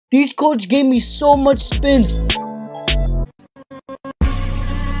These codes gave me so much spins.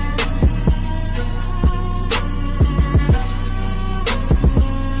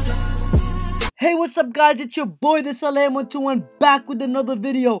 Hey, what's up guys, it's your boy the LM121 back with another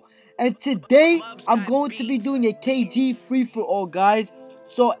video. And today I'm going to be doing a KG free for all, guys.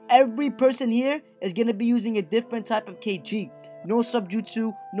 So every person here is going to be using a different type of KG. No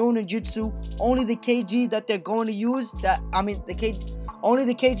subjutsu, no ninjutsu, only the KG that they're going to use, only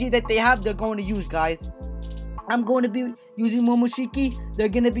the KG that they have they're going to use, guys. I'm going to be using Momoshiki. They're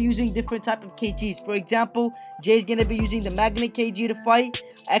going to be using different type of KGs. For example, Jay's going to be using the Magnet KG to fight.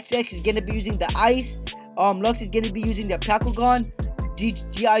 XX is going to be using the Ice. Lux is going to be using the Pakugan.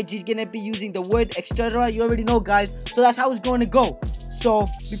 GIG is going to be using the Wood, etc. You already know, guys. So that's how it's going to go. So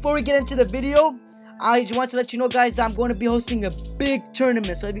before we get into the video, I just want to let you know, guys, that I'm going to be hosting a big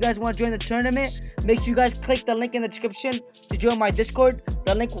tournament. So if you guys want to join the tournament, make sure you guys click the link in the description to join my Discord.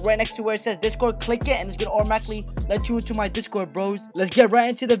 The link right next to where it says Discord, click it and it's going to automatically let you into my Discord, bros. Let's get right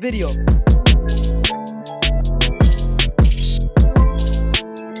into the video.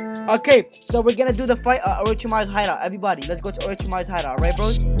 Okay, so we're going to do the fight at Orochimaru's hideout. Everybody, let's go to Orochimaru's hideout, alright,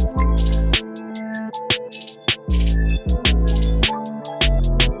 bros?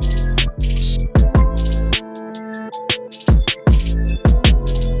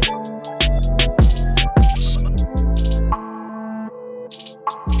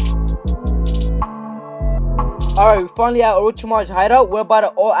 Alright, we're finally at Orochimaru's hideout. We're about to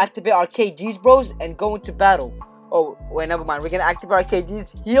all activate our KGs, bros, and go into battle. Oh, wait, never mind. We're gonna activate our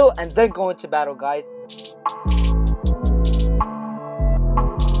KGs, heal, and then go into battle, guys.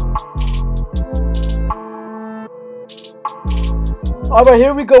 Alright,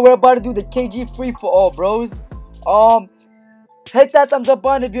 here we go. We're about to do the KG free for all, bros. Hit that thumbs up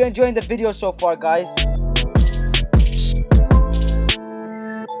button if you're enjoying the video so far, guys.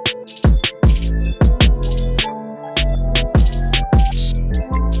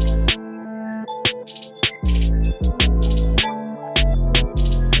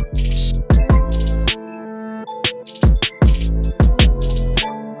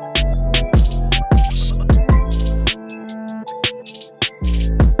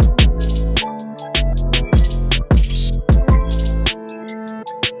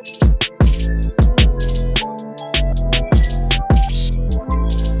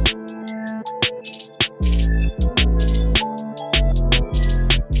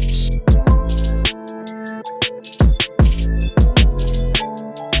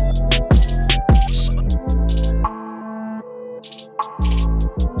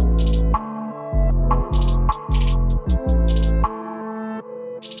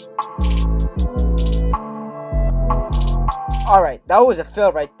 Alright, that was a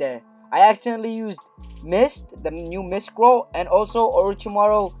fail right there. I accidentally used Mist, the new Mist scroll, and also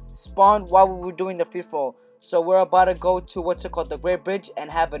Orochimaru spawned while we were doing the free-for-all. So we're about to go to what's it called, the Great Bridge, and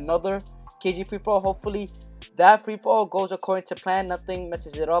have another KG free-for-all. Hopefully that free-for-all goes according to plan, nothing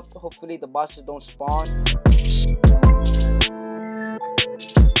messes it up. Hopefully the bosses don't spawn.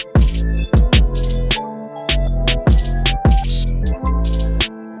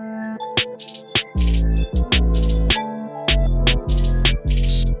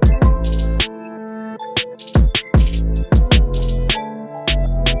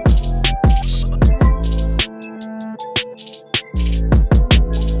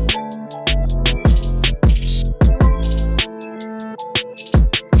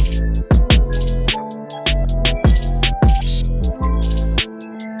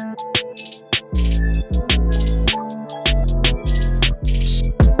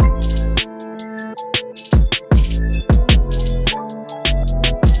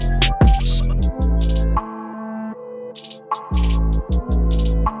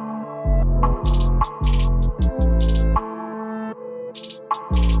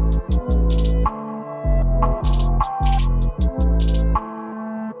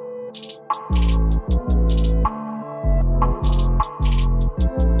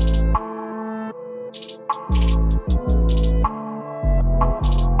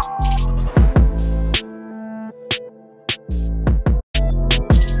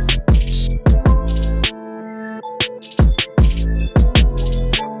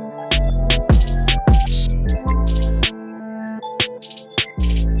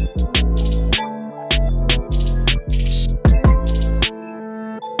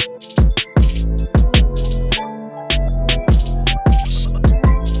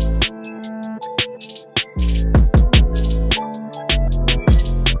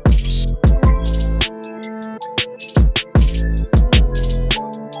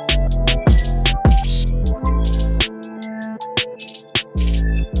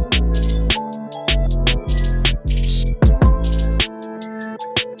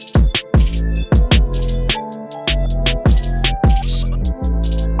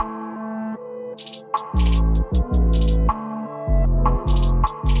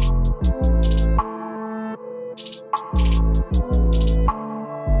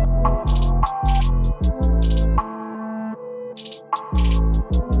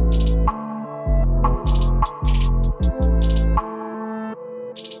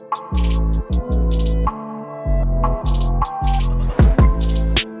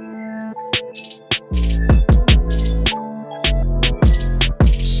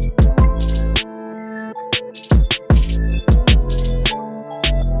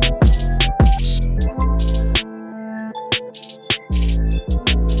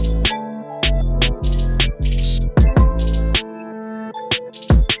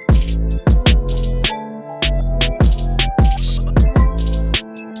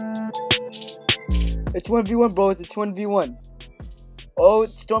 It's 1v1, bros. It's 1v1. Oh,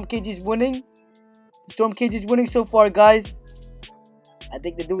 Storm KG's winning. Storm KG's winning so far, guys. I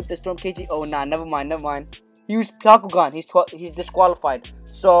think the dude with the Storm KG. Oh, nah, never mind. He used Pyakugan. He's disqualified.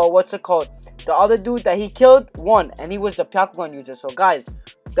 So, what's it called? The other dude that he killed won, and he was the Pyakugan user. So, guys,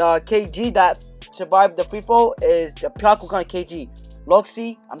 the KG that survived the free fall is the Pyakugan KG.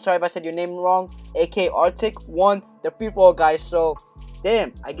 Loxy, I'm sorry if I said your name wrong, aka Arctic, won the free fall, guys. So,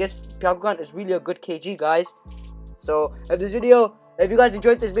 damn, I guess Pyakugan is really a good KG, guys. So, if you guys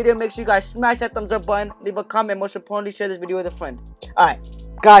enjoyed this video, make sure you guys smash that thumbs up button, leave a comment, most importantly, share this video with a friend. Alright,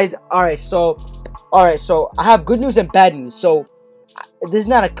 guys, so I have good news and bad news. So, this is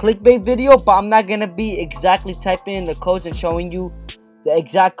not a clickbait video, but I'm not gonna be exactly typing in the codes and showing you the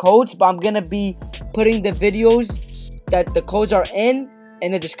exact codes, but I'm gonna be putting the videos that the codes are in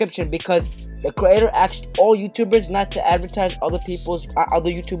the description, because the creator asked all YouTubers not to advertise other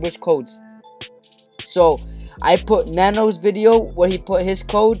YouTubers' codes. So I put Nano's video where he put his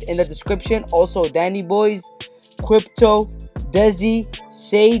code in the description. Also Danny Boys, Crypto, Desi,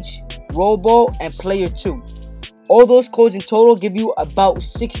 Sage, Robo, and Player 2. All those codes in total give you about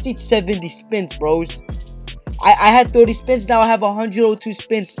 60 to 70 spins, bros. I had 30 spins, now I have 102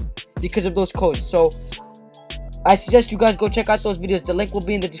 spins because of those codes. So I suggest you guys go check out those videos. The link will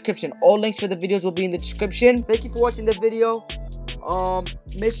be in the description. All links for the videos will be in the description. Thank you for watching the video.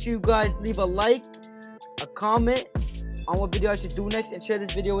 Make sure you guys leave a like, a comment on what video I should do next, and share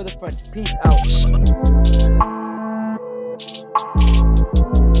this video with a friend. Peace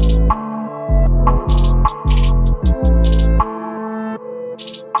out.